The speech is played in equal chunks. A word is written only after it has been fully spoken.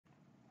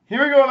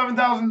Here we go,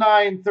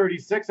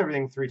 11,936.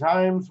 Everything 3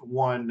 times.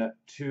 1,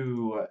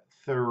 2,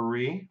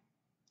 3.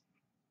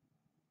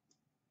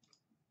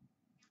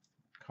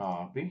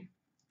 Copy.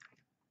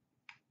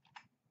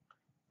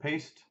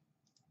 Paste.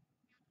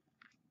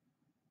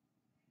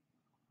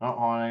 Oh,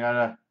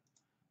 I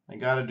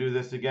gotta do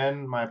this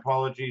again. My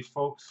apologies,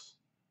 folks.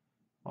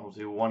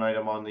 Obviously, one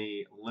item on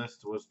the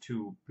list was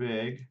too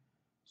big,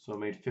 so I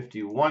made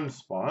 51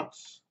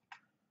 spots.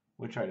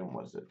 Which item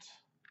was it?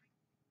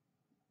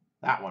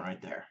 That one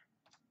right there.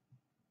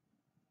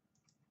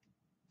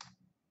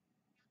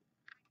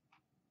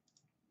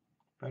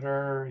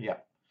 Better, yeah.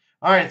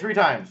 All right, 3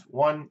 times.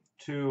 1,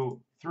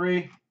 2,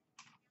 3.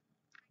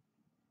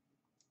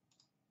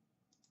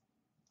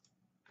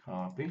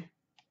 Copy.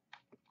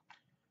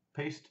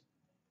 Paste.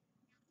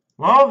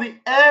 Well, the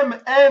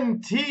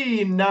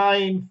MNT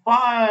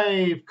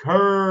 95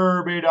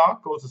 Kirby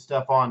Doc goes to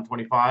Stefan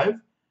 25.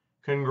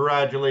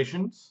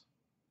 Congratulations.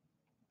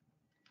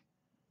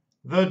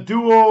 The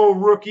duo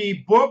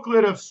rookie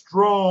booklet of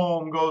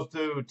Strom goes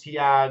to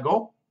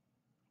Tiago.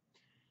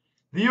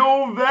 The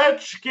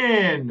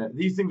Ovechkin.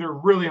 These things are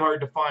really hard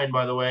to find,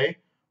 by the way.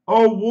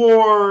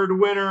 Award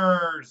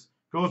winners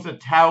goes to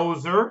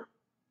Towser.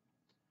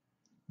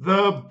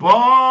 The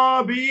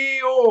Bobby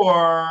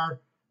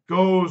Orr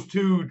goes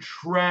to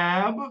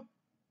Trab.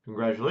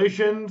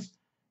 Congratulations.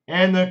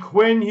 And the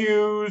Quinn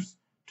Hughes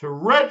to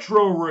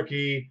retro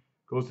rookie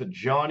goes to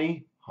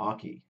Johnny Hockey.